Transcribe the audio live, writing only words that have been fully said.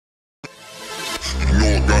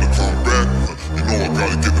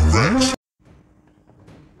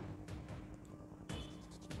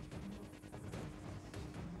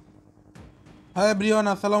Hi everyone,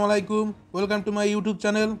 Assalamu alaikum. Welcome to my YouTube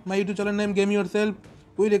channel. My YouTube channel name Game Yourself.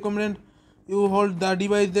 We recommend you hold the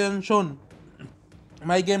device and shown.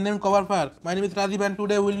 My game name Cover Fire. My name is Rajiv and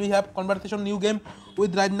today we will have conversation new game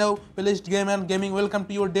with right now playlist game and gaming. Welcome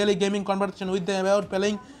to your daily gaming conversation with them about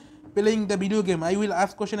playing the video game. I will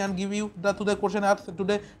ask question and give you the question asked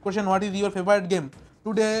today question what is your favorite game.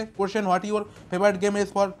 Today question what your favorite game is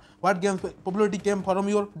for what games popularity came from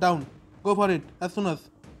your down. Go for it as soon as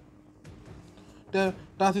the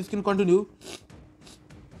task can continue.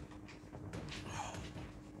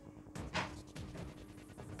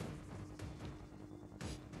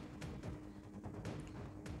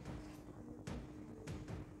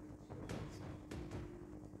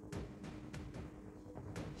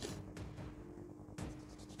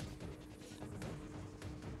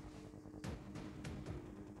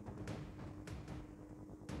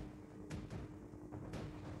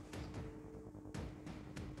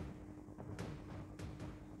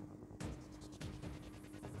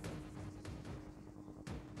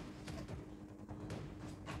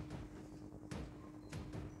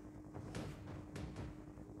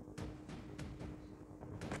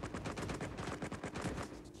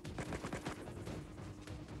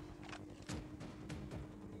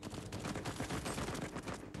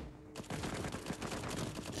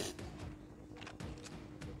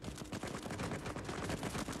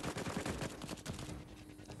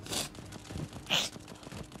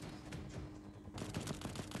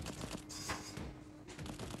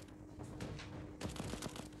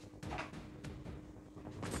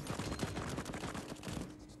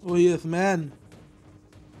 Oh yes, man.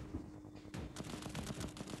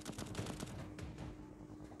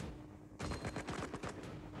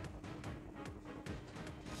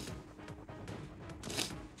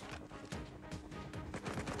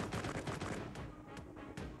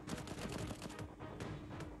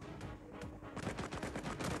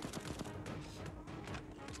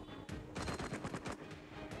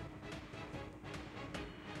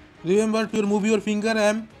 Remember to move your finger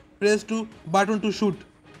and press to button to shoot.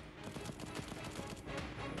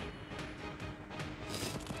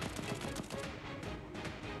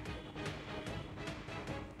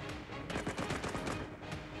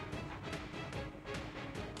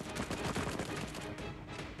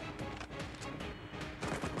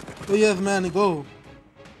 Oh yes, man, go.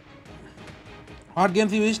 What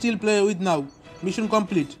games you still play with now? Mission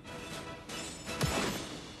complete.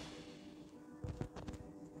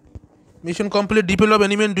 Mission complete. Develop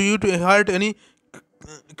element do you to hurt any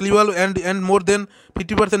cleaval and more than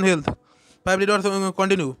 50% health. 5 leaders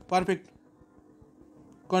continue. Perfect.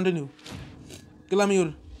 Continue.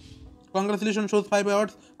 Clamure. Congratulations shows 5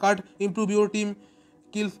 hours. Card improve your team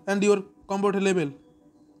kills and your combat level.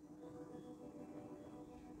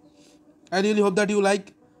 I really hope that you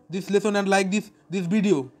like this lesson and like this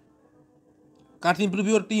video. Cards improve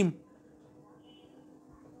your team.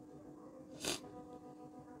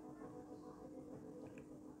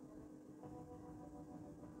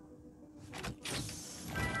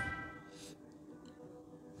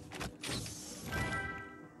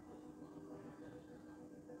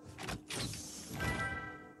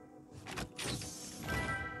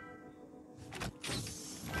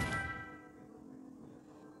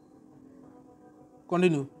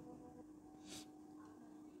 Continue.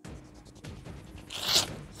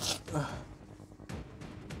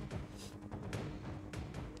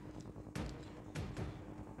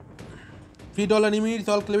 Feed all enemies,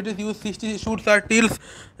 all clavities use 60 shoots or tills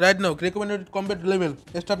right now. Recommended combat level.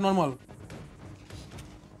 Start normal.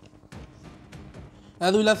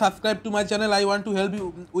 As well as subscribe to my channel, I want to help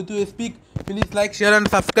you with you speak. Please like, share and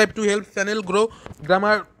subscribe to help channel grow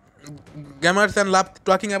gamers and love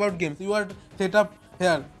talking about games. You are set up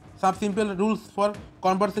here. Some simple rules for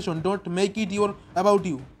conversation. Don't make it your about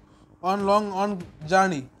you. On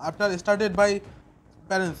journey. After started by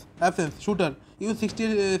parents absence shooter. Use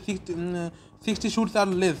 60 shoots or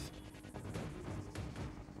less.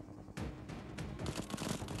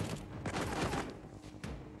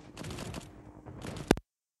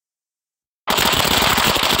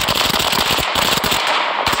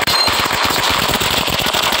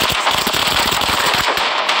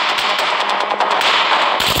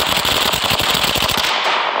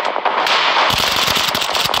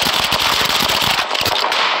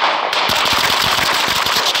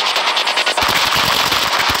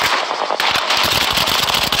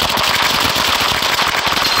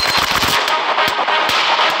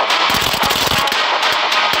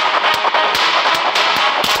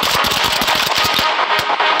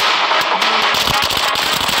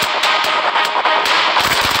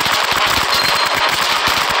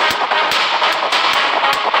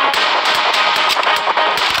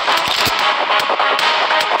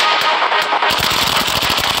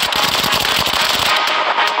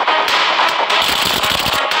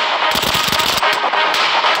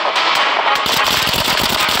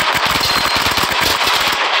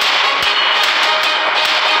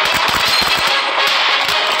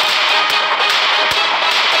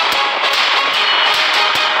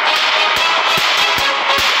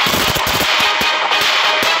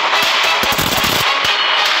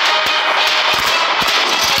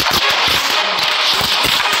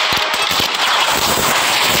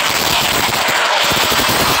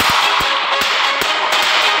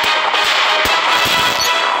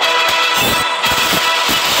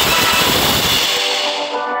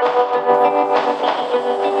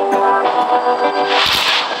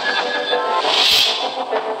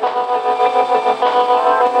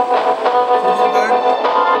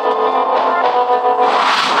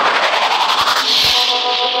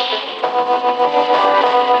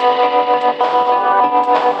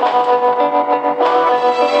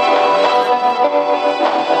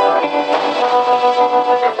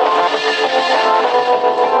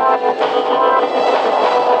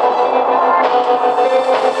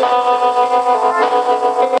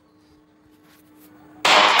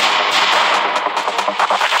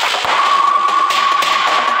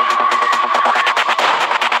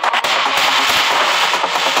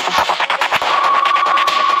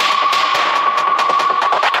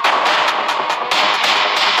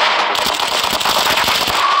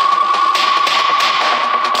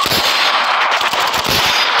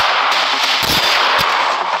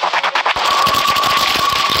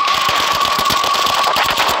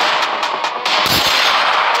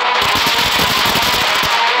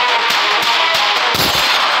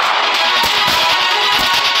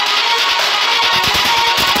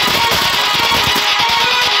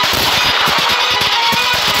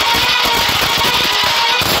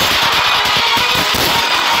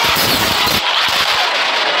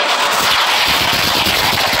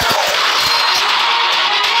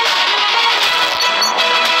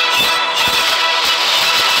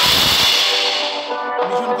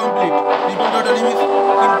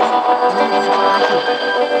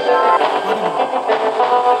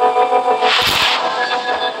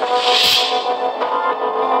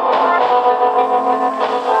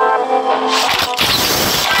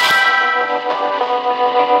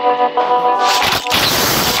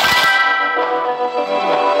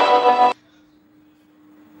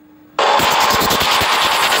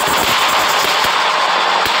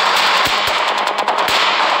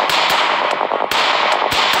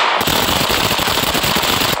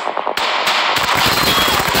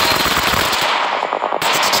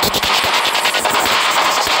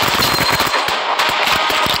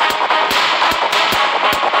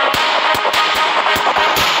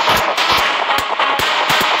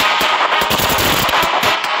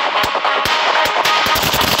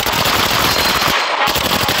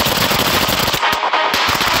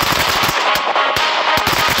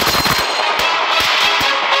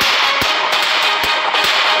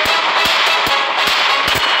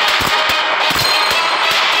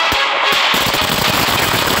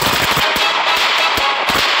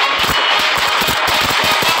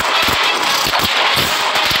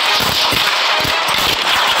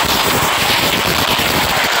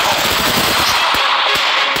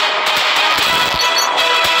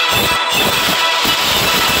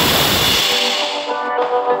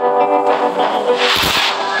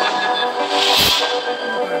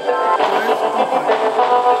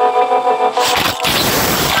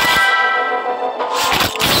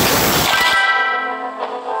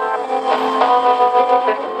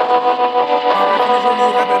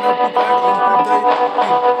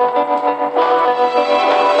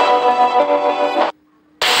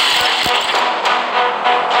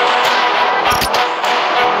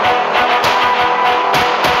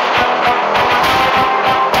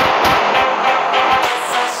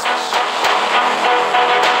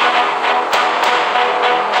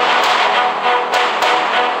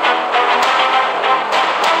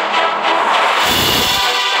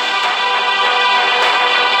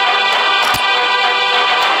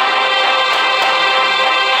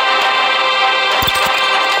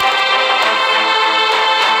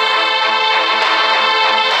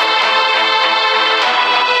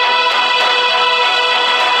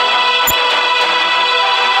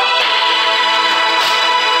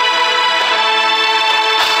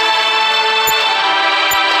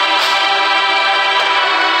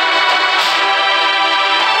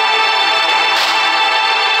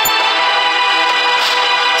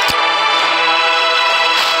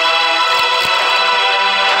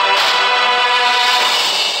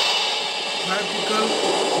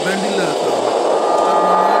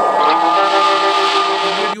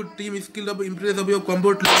 team skill of impress of your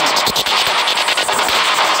combat level.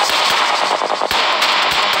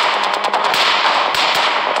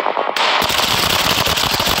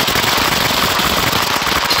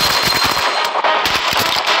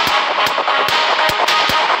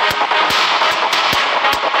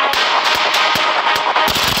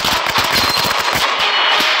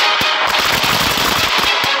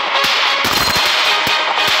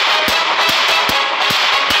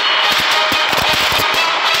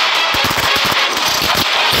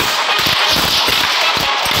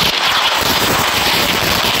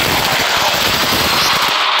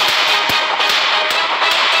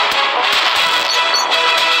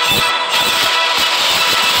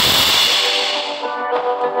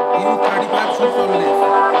 Use 35 shoots or less.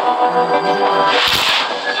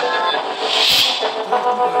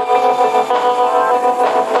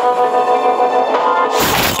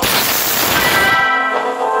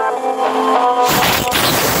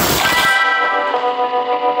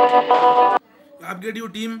 Upgrade your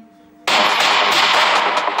team.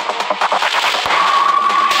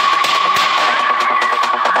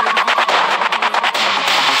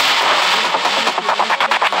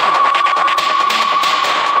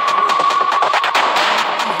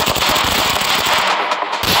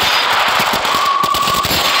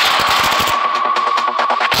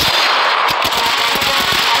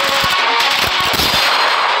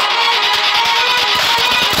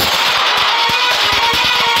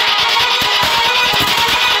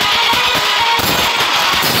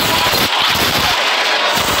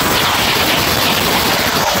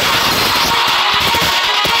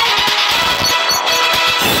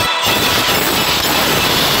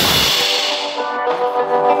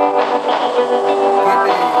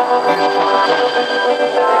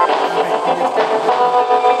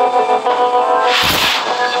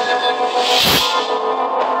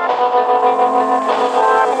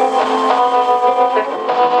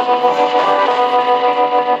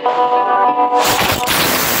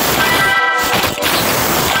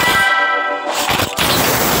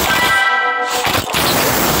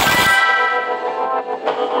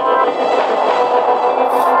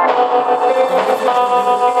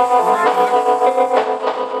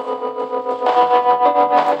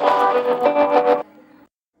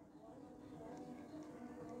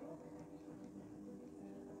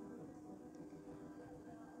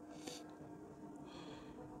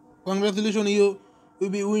 Congratulations, you will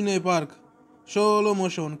be win a park. Slow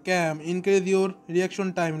motion, cam, increase your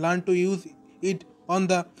reaction time. Learn to use it on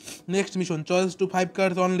the next mission. Choice to 5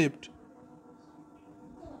 cards on left.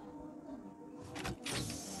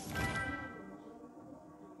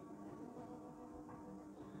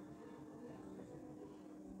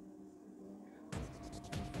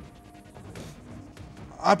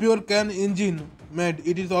 Up your can engine made.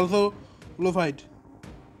 It is also low fight.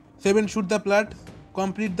 7 shoot the plat.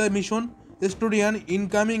 Complete the mission. Student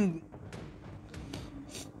incoming.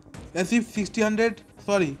 Achieve 600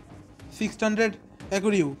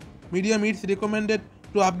 accurate. Medium it's recommended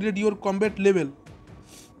to upgrade your combat level.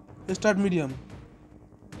 Start medium.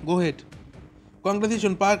 Go ahead.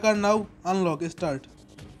 Congratulations, park are now unlock. Start.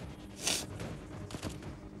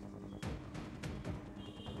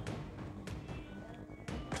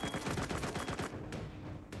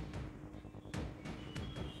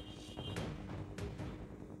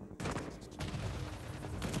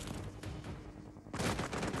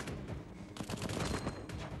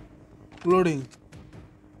 Loading.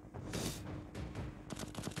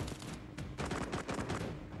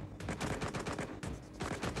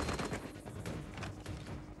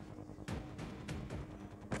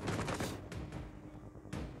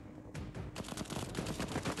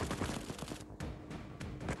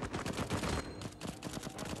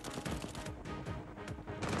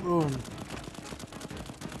 Boom.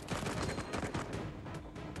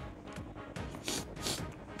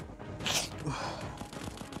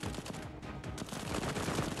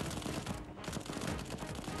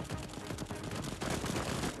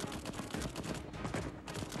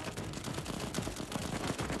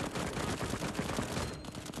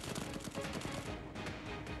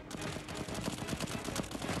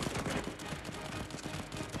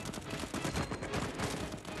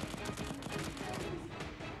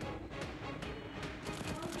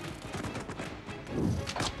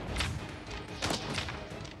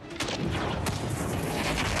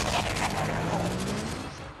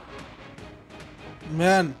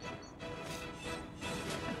 Man,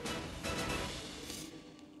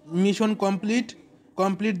 mission complete.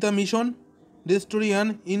 Complete the mission. Destroy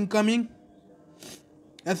an incoming.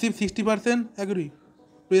 Achieve 60%. Agree.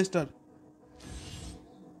 Press start.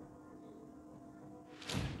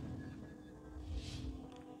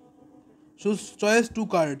 Choose 2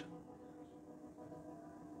 card.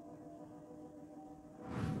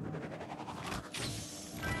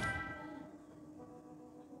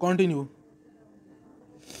 Continue.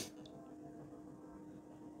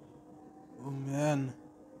 Oh man,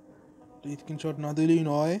 এই screenshot না দিলেই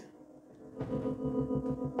নয়।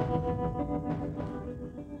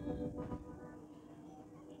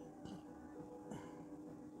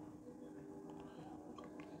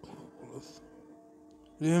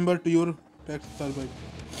 Remember to your pets survive.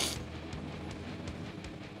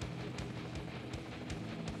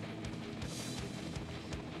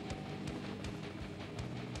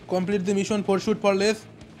 Complete the mission, pursuit for less.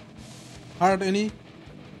 Hurt any.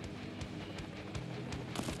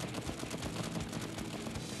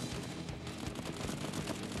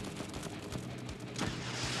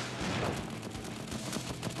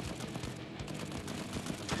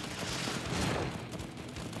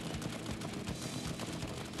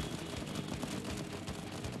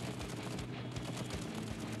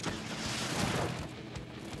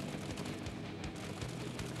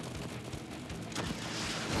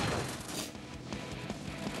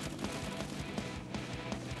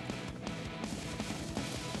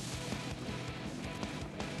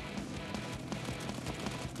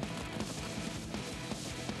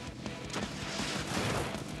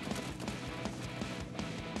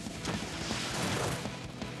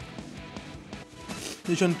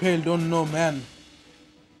 Mission failed, don't know man.